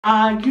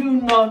Are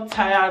you not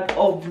tired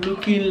of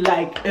looking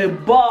like a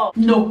ball?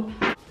 No.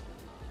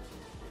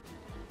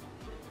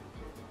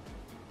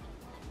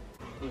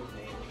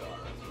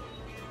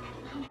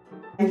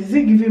 Is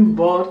he giving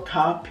bald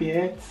cap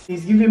yet?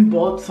 He's giving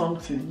bald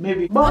something.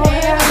 Maybe. If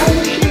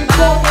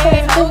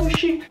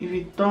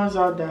it turns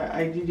out that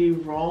I did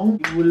it wrong,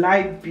 will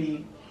I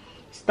be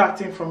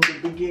starting from the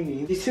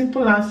beginning? The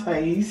simple answer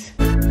is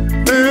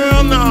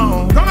hell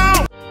no. Come on.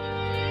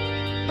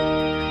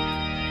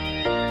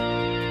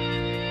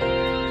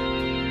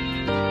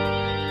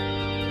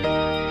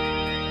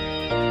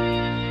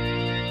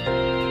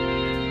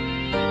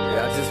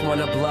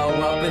 Wanna blow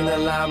up in the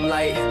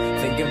limelight,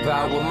 thinking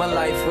about what my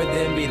life would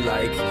then be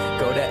like.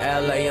 Go to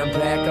LA, I'm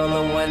back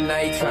on one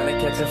night, trying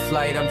to catch a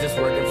flight. I'm just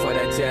working for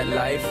that jet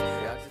life.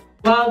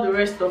 While the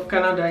rest of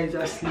Canada is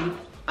asleep,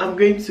 I'm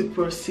going to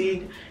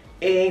proceed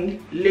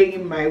in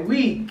laying my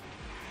wig.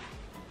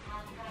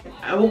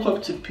 I woke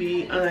up to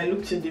pee and I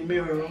looked in the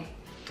mirror,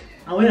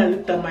 and when I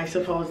looked at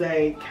myself, I was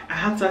like, I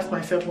had to ask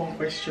myself one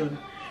question.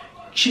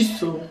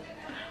 Chiso,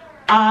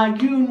 are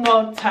you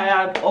not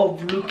tired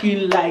of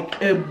looking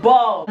like a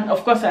ball? And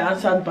of course I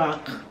answered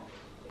back.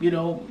 You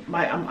know,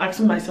 I'm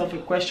asking myself a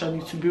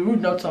question. It would be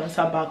rude not to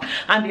answer back.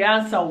 And the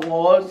answer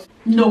was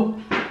no.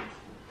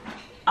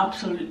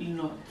 Absolutely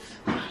not.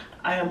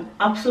 I am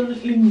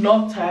absolutely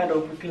not tired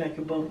of looking like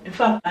a bum. In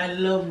fact, I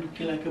love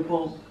looking like a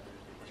bum.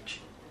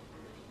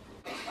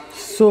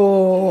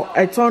 So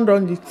I turned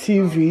on the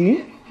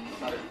TV.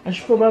 I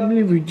should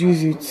probably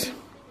reduce it,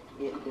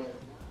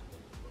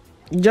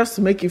 just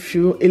to make it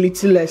feel a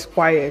little less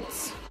quiet.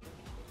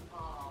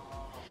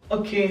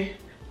 Okay,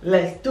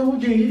 let's do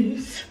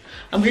this.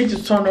 I'm going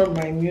to turn on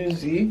my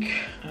music.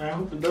 I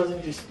hope it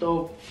doesn't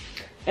disturb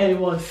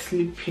anyone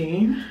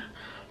sleeping,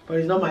 but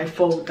it's not my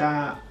fault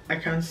that I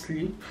can't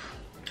sleep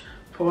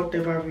for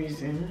whatever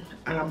reason,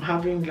 and I'm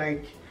having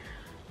like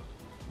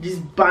this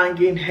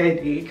banging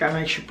headache, and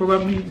I should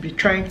probably be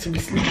trying to be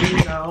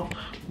sleeping now,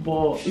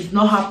 but it's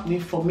not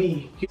happening for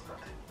me.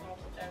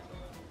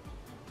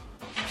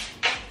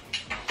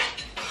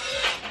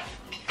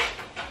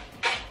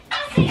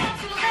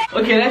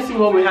 Okay, let's see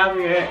what we have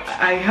here.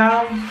 I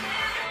have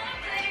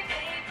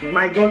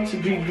my got to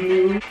be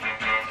glue.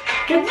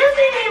 Can you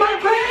see me, my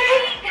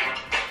brain?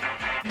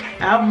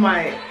 I have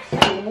my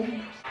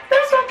comb.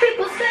 That's what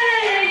people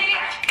say.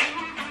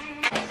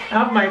 I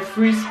have my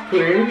free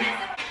spray.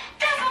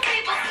 That's what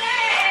people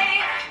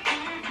say.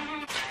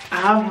 I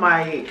have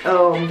my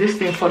this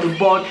thing for the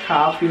bald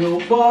cap, you know,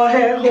 bald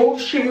hair, whole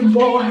shit,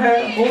 bald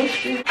hair, whole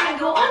shit. I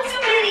go on to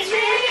many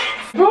things.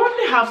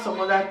 Probably have some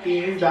other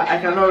things that I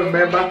cannot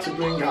remember to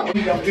bring out.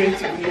 I'm going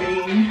to be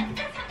laying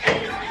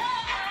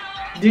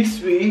this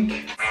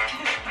week.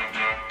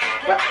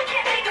 But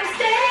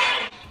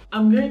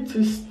I'm going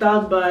to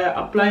start by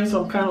applying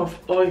some kind of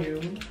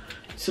oil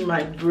to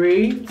my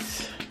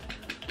braids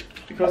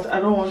because I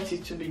don't want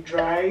it to be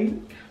dry.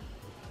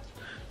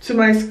 To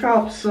my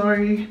scalp,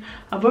 sorry.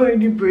 I've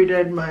already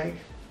did my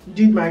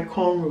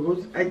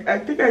cornrows. I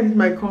think I did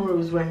my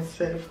cornrows when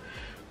safe.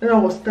 Then I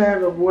was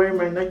tired of wearing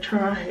my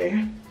natural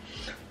hair.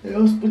 I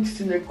just put it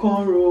in a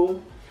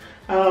cornrow,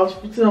 and I was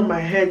putting on my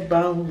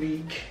headband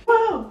wig.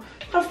 Wow,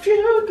 I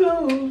feel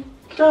good.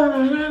 Da,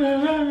 da, da,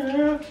 da,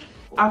 da.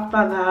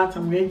 After that,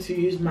 I'm going to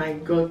use my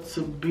got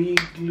to be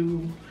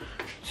glue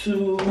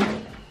to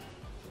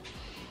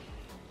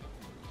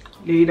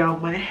lay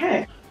down my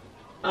hair,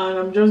 and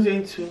I'm just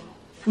going to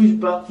push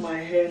back my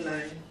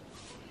hairline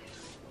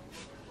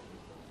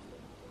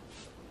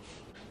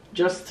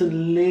just to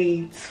lay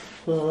it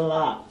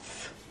flat,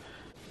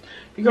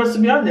 because to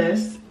be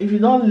honest, if you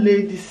don't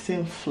lay this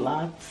thing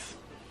flat,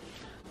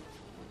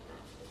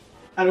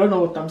 I don't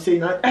know what I'm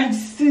saying. I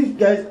see,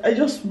 guys, I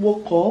just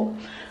woke up.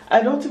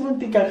 I don't even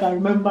think I can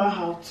remember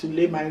how to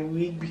lay my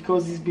wig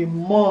because it's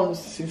been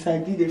months since I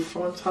did a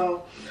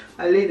frontal.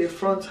 I laid a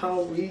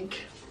frontal wig,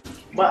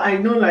 but I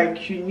know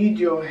like you need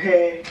your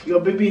hair, your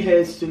baby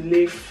hairs to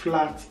lay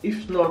flat.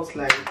 If not,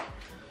 like,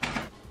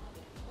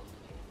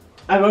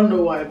 I don't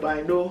know why, but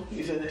I know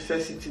it's a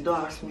necessity. Don't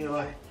ask me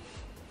why.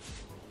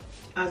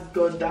 Ask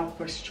God that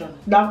question.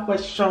 That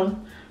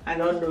question, I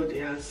don't know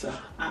the answer.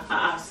 I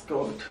ask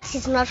God. This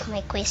is not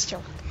my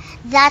question.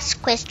 That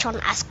question,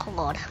 ask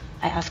God.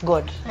 I ask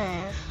God.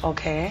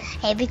 Okay.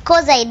 Hey,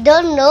 because I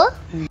don't know.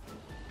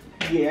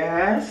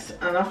 Yes,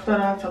 and after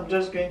that, I'm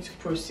just going to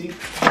proceed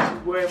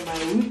to wear my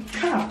wig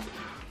cap.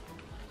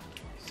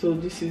 So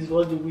this is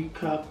what the wig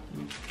cap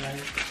looks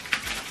like.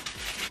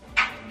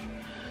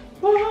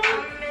 Oh.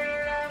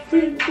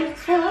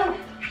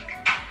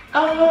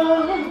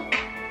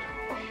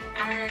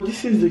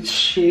 This is the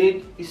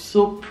shade. It's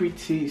so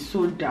pretty, it's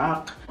so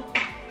dark.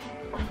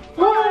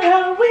 What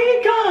are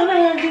we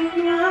gonna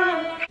do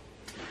now?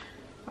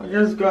 I'll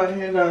just go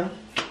ahead and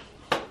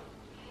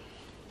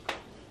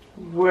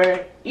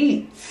wear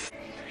it.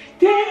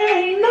 There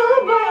ain't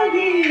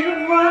nobody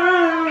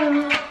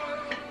around.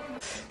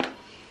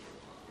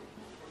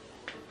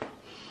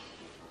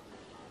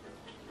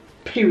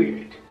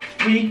 Period.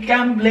 We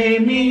can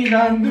blame it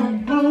on the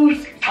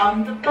booze,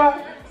 on the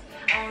bar.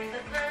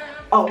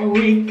 or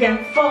we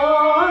can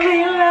fall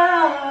in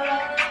love.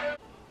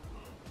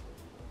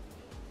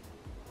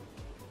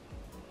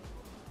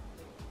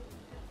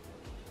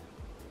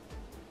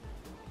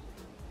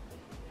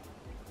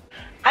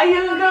 Are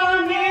you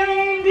gonna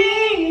marry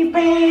me,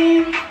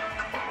 babe?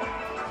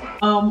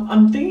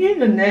 I'm thinking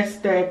the next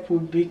step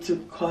would be to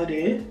cut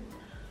it.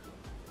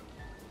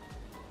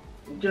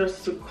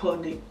 Just to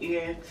cut the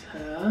ear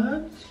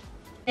tabs.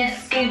 It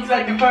seems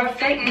like a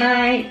perfect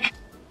night.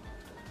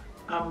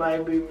 I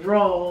might be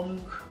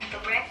wrong.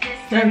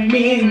 At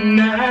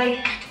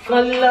midnight,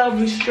 for love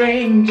with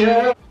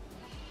stranger.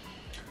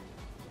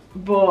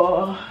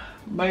 But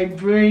my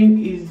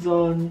brain is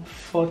on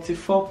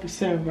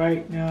 44%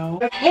 right now.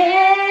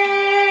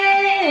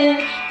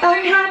 Yeah,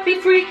 I'm happy,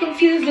 free,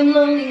 confused, and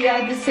lonely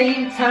at the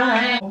same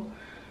time.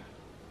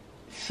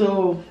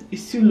 So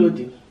it's still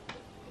loading,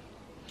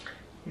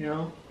 you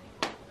know.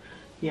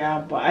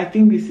 Yeah, but I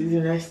think this is the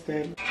next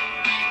step.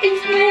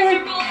 It's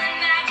magical.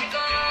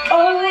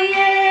 Oh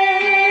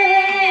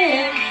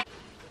yeah.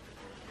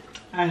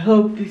 I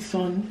hope this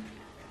one.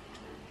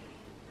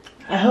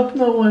 I hope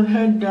no one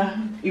heard that.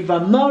 If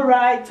I'm not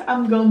right,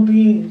 I'm gonna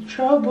be in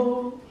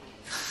trouble.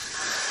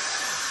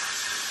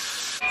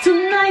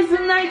 Tonight's the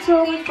night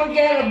where we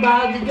forget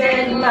about the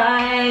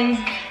deadlines.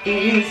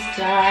 It's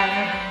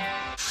time.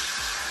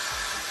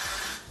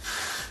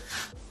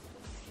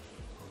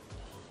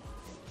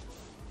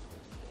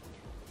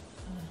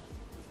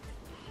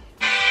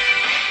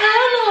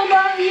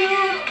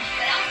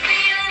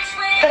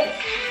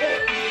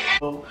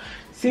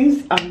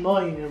 Since I'm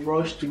not in a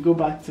rush to go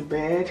back to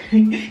bed,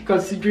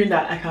 considering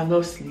that I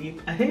cannot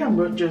sleep, I think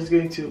I'm just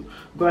going to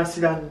go and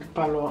sit down in the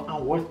parlor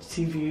and watch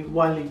TV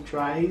while it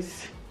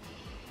dries.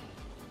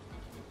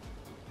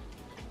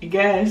 I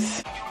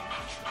guess.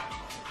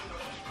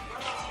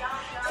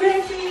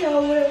 Take me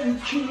away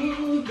with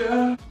you,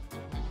 girl.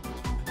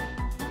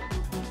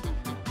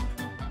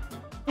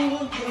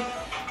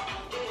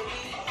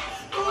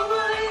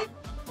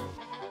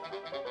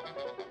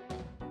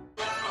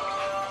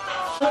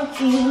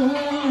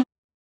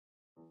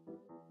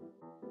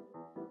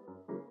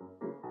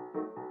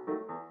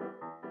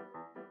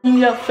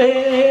 Your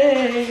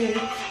face.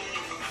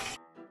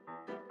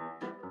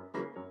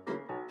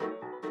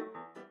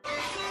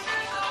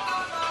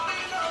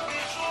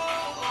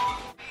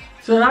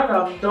 So now that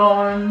I'm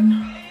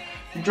done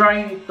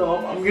drying it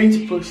up, I'm going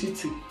to proceed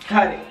to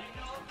cut it.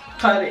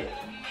 Cut it.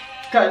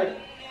 Cut it.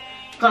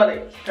 Cut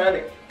it. Cut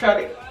it. Cut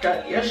it.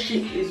 Cut it. Your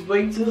shit is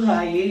way too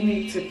high. You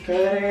need to cut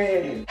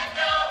it.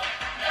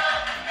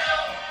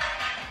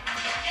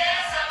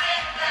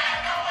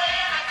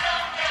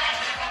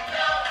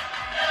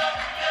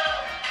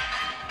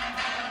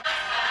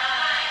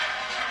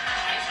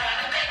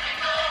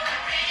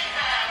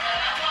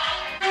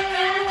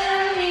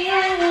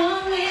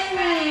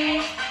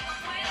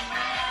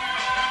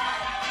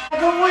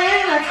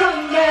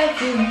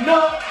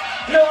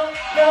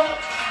 No,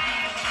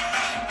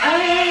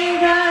 I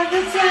ain't got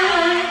the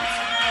time.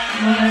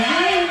 When I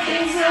hate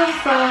things I'm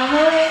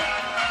fine.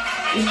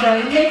 You try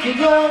to make it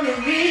go to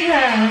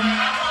rehab.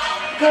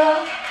 Go.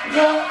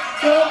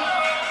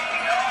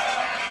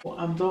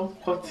 I'm done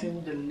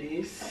cutting the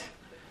lace.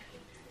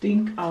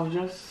 Think I'll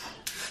just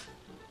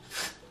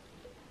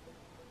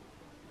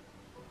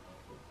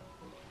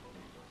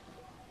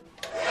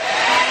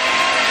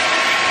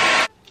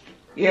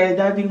yeah,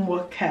 that didn't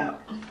work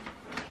out.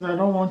 I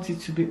don't want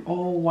it to be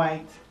all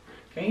white.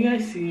 Can you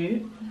guys see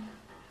it?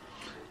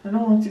 I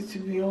don't want it to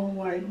be all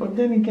white, but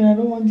then again, I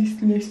don't want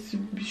this lace to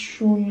be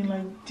showing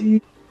like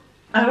this.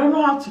 I don't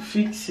know how to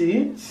fix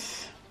it,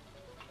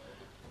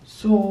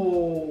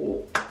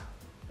 so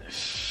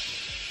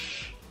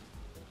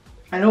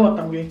I know what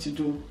I'm going to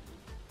do.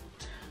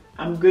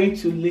 I'm going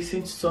to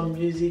listen to some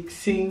music,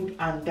 sing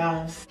and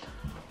dance.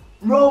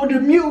 Roll the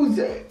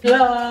music,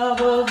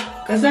 love,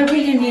 cause I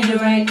really need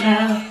it right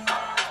now.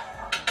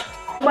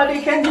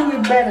 Nobody can do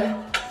it better.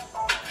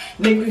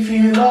 Make me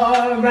feel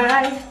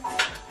alright.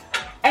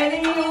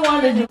 Anything you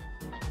wanna do.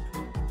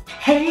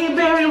 Hey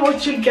baby,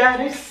 what you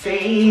gotta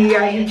say?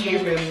 Are you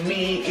giving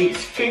me?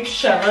 It's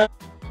fiction.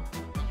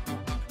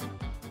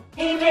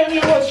 Hey baby,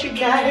 what you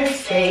gotta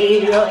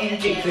say? Are you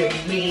giving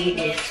me?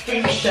 It's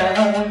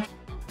fiction.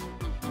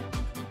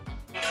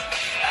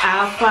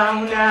 I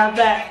found out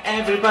that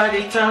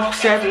everybody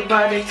talks,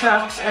 everybody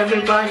talks,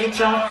 everybody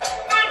talks.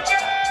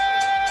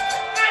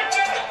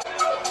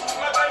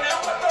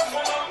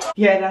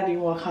 Yeah, that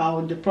didn't work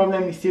out. The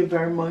problem is still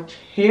very much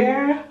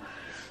here.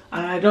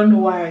 And I don't know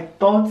why I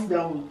thought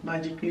that would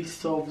magically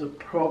solve the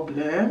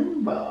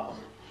problem. But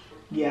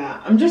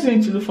yeah, I'm just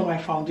going to look for my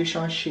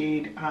foundation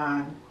shade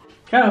and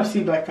kind of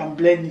see if I can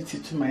blend it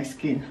into my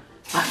skin.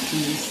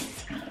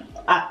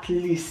 At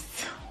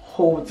least,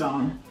 hold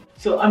on.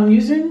 So I'm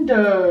using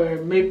the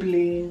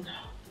Maybelline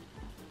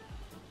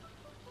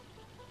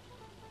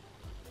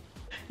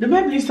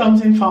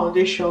something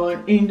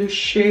foundation in the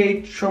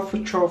shade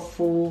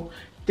Truffle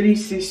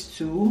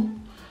 362.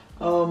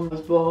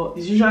 But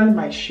it's usually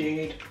my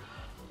shade.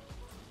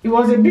 It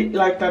was a bit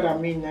like that I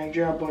made in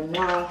Nigeria, but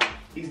now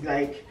it's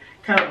like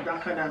kind of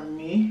darker than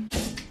me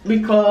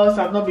because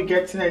I've not been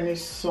getting any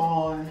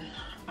sun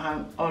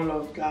and all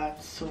of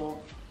that.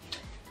 So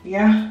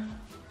yeah,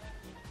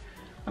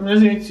 I'm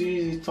just going to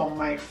use it on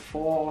my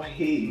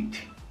forehead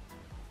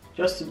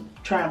just to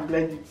try and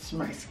blend it to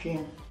my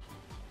skin.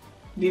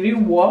 Did it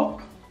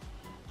work?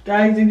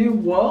 Guys, did it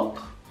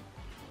work?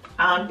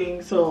 I don't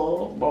think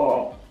so,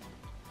 but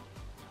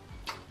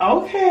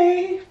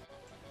okay.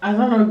 I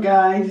don't know,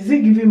 guys. Is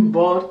it giving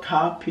bald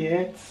cap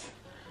yet?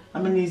 I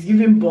mean, it's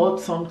giving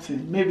bald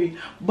something. Maybe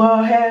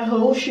bald hair,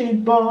 whole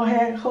shit, bald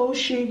hair, whole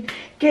shit.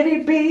 Can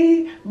it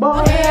be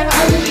bald hair,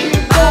 whole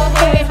shit, bald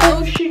hair,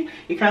 whole shit?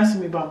 You can't see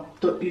me, but I'm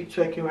totally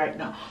twerking right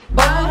now.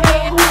 Bald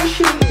hair, whole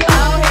shit,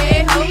 bald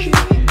hair, whole shit.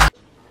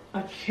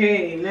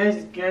 Okay,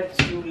 let's get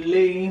to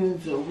laying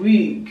the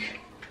wig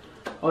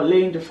or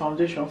laying the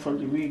foundation for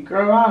the wig.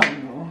 Girl, I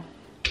don't know.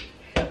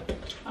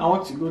 I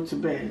want to go to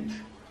bed.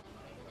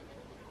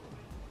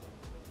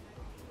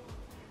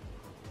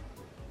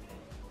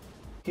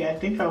 Yeah, I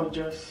think I will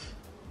just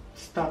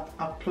start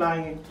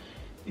applying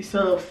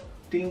instead of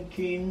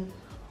thinking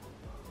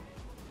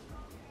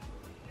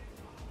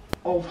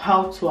of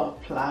how to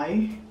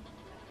apply.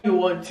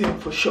 One thing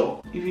for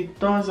sure, if it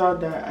turns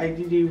out that I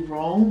did it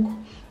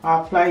wrong,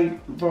 I applied it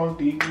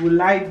wrongly,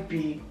 will I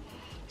be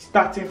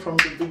starting from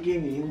the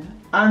beginning?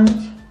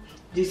 And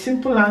the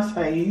simple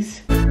answer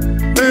is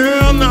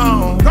hell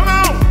no. Come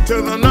on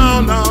to the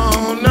no, no,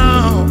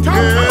 no.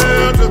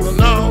 Hell to the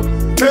no,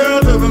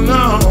 hell to the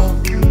no,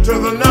 to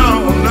the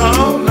no,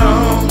 no,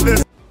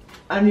 no.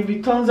 And if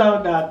it turns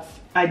out that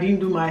I didn't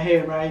do my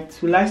hair right,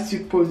 will I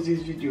still post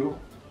this video?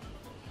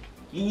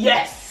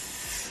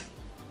 Yes.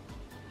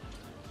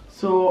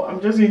 So I'm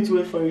just going to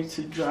wait for it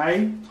to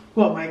dry.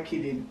 Who am I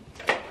kidding?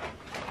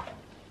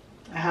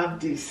 I have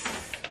this.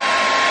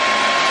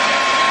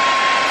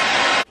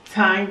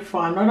 Time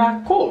for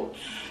another coat.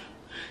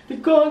 The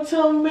coat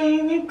of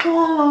many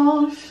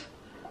colors.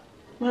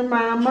 My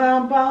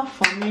mama bought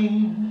for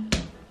me.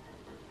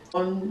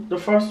 On the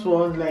first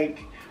one,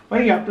 like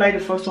when you apply the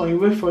first one, you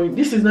wait for it.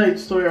 This is not a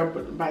tutorial,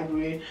 by the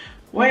way.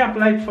 When you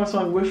apply the first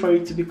one, you wait for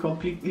it to be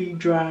completely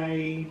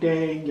dry.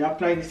 Then you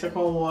apply the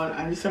second one,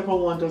 and the second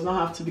one does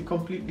not have to be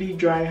completely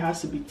dry. It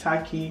has to be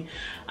tacky.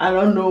 I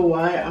don't know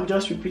why. I'm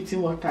just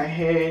repeating what I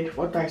heard,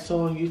 what I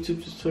saw on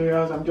YouTube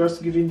tutorials. I'm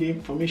just giving the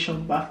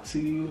information back to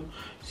you.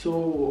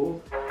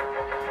 So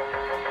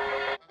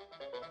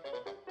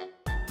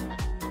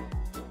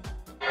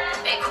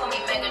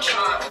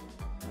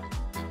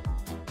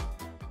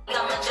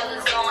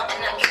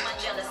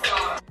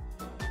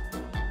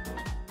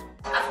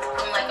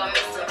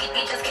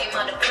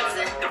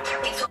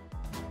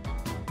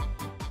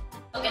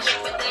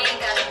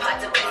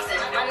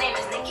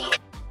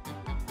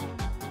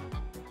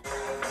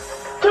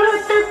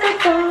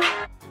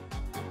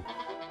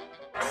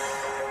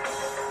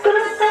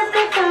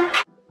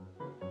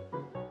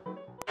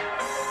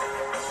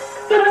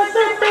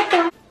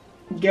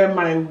get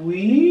my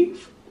wig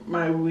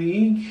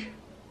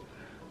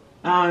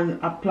and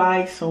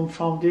apply some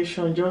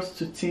foundation just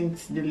to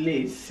tint the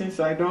lace, since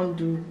I don't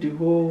do the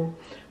whole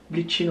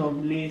bleaching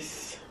of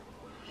lace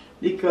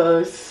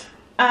because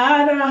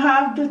I don't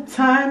have the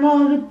time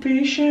or the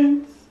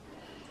patience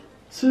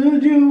to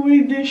deal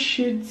with this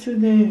shit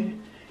today.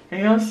 Can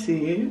y'all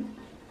see it?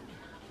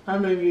 I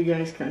don't know if you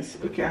guys can see.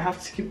 Okay, I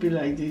have to keep it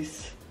like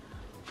this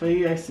for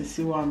you guys to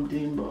see what I'm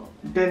doing, but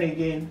then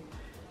again,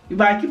 if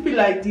I keep it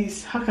like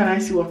this, how can I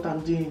see what I'm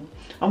doing?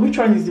 And which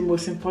one is the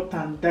most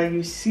important? That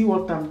you see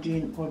what I'm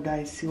doing or that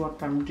I see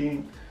what I'm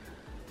doing?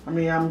 I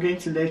mean, I'm going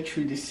to let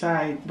you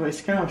decide, but it's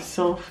kind of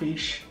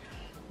selfish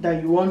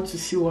that you want to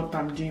see what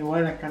I'm doing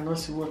while I cannot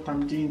see what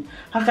I'm doing.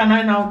 How can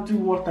I now do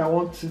what I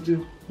want to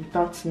do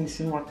without me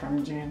seeing what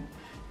I'm doing?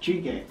 Do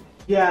you get?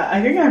 Yeah,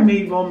 I think I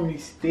made one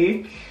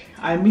mistake.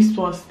 I missed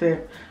one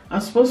step. I'm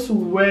supposed to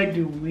wear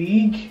the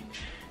wig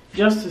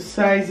just to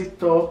size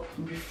it up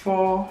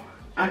before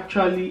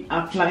actually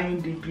applying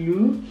the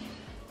glue.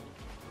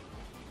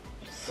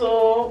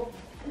 So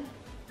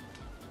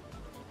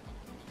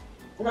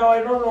now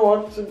I don't know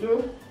what to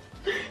do.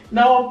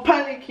 Now I'm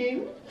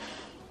panicking.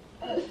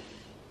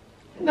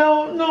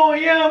 No, I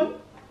am,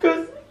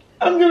 because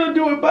I'm gonna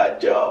do a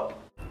bad job.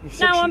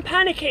 Now I'm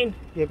panicking.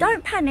 Yeah,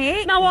 don't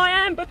panic. No, I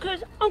am,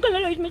 because I'm gonna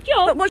lose my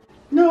job. But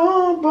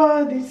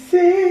nobody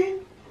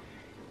said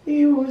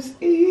it was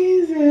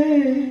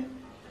easy.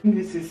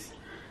 This is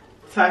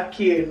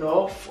tacky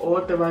enough, or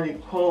whatever they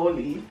call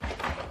it.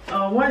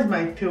 Where's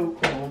my tail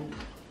comb?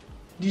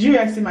 Did you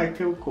guys see my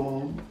tail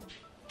comb?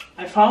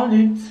 I found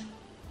it.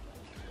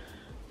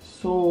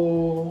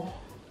 So,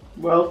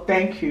 well,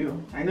 thank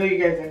you. I know you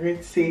guys are going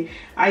to say,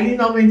 are you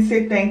not going to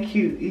say thank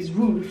you? It's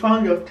rude. We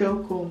found your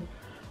tail comb.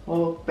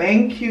 Well,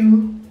 thank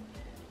you.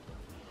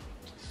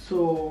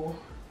 So,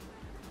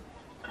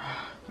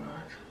 oh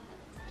God,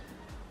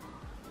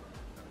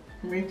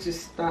 I'm going to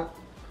start.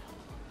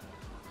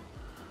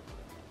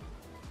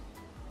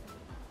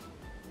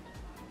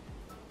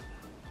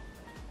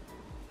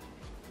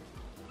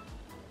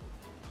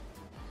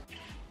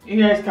 You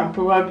guys can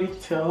probably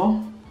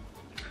tell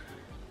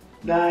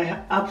that I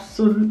have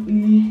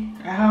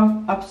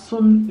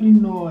absolutely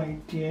no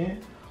idea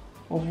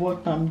of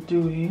what I'm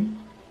doing.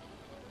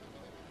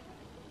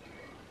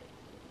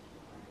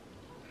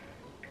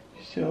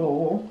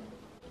 So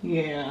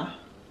yeah.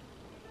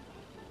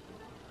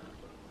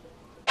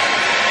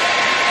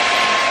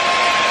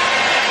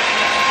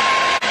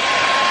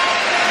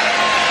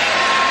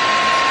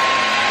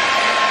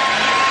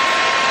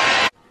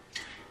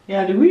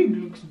 Yeah, the wig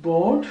looks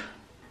bald.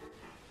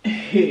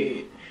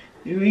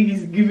 The wig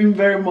is giving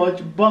very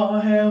much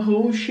bald hair,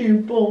 whole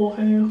shit, bald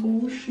hair,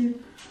 whole shit.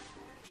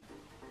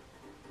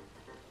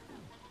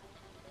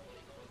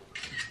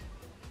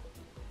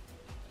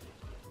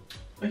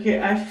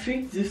 Okay, I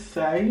fixed this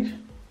side.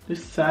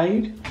 This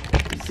side,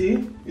 you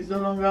see, it's no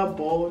longer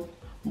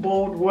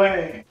bald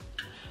where.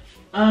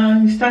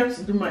 And it's time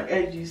to do my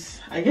edges.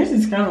 I guess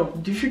it's kind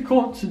of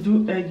difficult to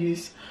do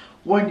edges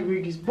when the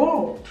wig is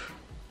bald.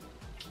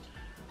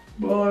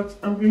 But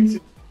I'm going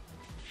to,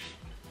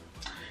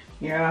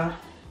 yeah,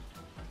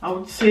 I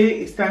would say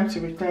it's time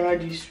to retire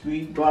this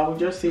wig, but I would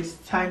just say it's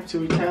time to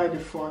retire the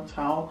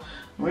frontal.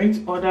 I'm going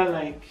to order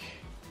like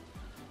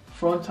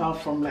frontal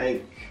from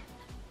like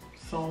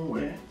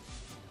somewhere.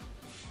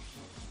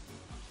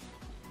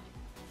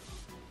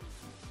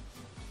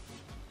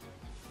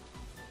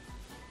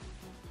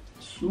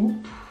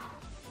 Soup.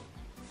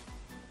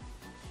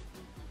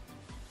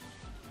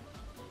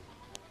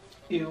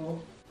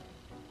 Ew.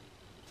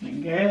 I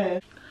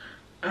guess.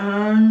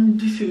 And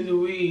this is the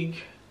wig.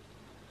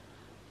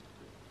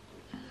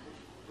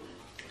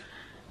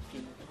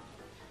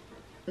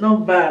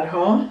 Not bad,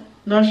 huh?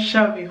 Not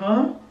shabby,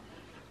 huh?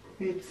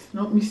 It's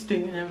not me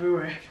staying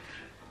everywhere.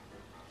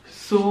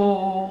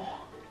 So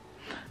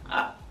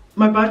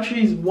my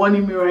battery is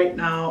warning me right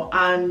now,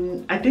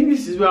 and I think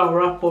this is where I'll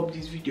wrap up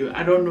this video.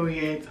 I don't know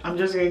yet. I'm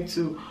just going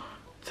to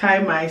tie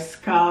my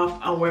scarf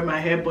and wear my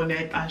hair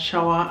bonnet and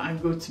shower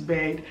and go to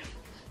bed.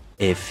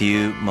 A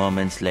few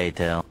moments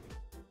later.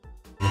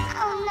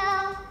 Oh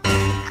no.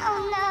 Oh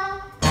no.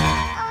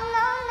 Oh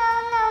no, no,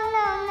 no,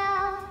 no, no,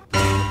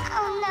 no.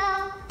 Oh no.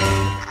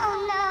 Oh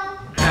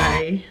no.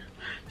 Hi.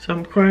 So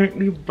I'm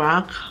currently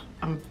back.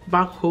 I'm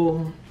back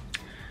home.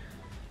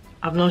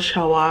 I've not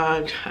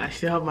showered. I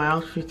still have my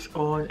outfit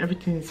on.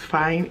 Everything is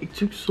fine. It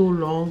took so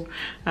long.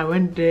 I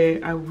went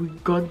there. We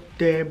got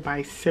there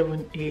by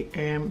 7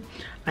 a.m.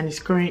 and it's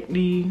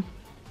currently,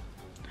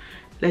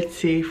 let's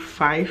say,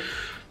 5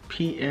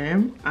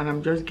 p.m. and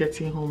I'm just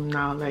getting home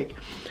now. Like,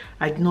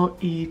 I did not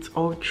eat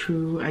all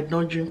through. I did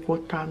not drink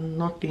water,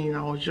 nothing.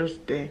 I was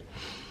just there,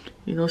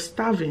 you know,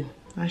 starving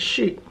and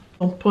shit.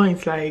 Some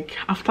points, like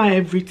after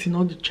everything,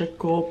 all the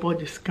checkup, all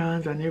the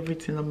scans and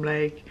everything, I'm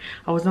like,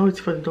 I was now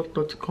waiting for the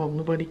doctor to come.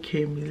 Nobody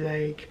came. He's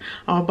like,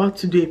 I'm about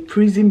to do a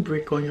prison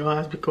break on your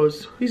ass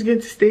because who's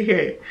going to stay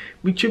here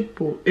with you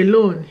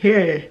alone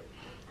here?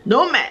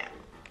 No ma'am,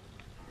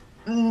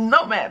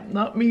 no ma'am,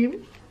 not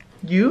me.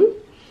 You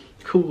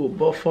cool,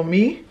 but for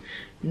me,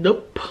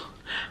 nope.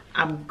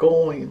 I'm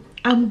going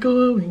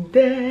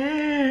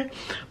there.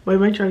 But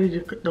eventually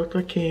the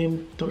doctor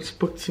came,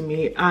 spoke to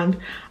me, and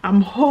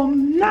I'm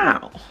home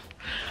now.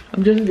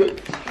 I'm just going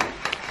to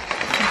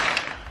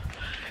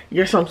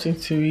get something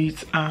to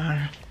eat,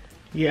 and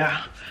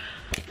yeah,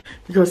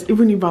 because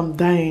even if I'm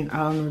dying,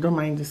 I don't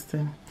mind this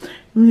thing.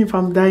 Even if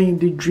I'm dying,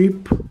 the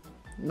drip,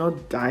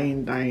 not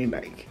dying,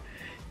 like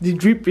the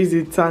drip is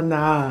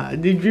eternal.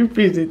 The drip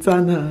is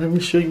eternal. Let me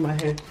show you my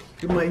hair.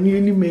 My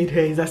newly made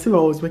hair is as if I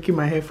was making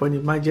my hair for an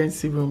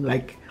emergency room.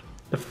 Like,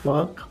 the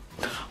fuck.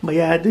 But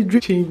yeah, I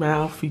did change my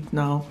outfit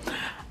now,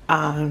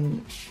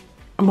 and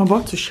I'm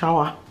about to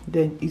shower,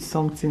 then eat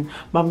something.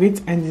 But I'm going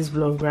to end this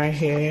vlog right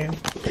here.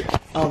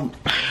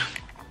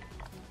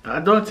 I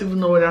don't even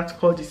know whether to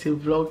call this a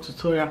vlog,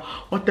 tutorial,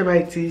 whatever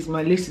it is.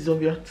 My lace is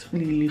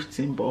obviously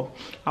lifting, but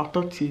I'll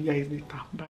talk to you guys later. Bye.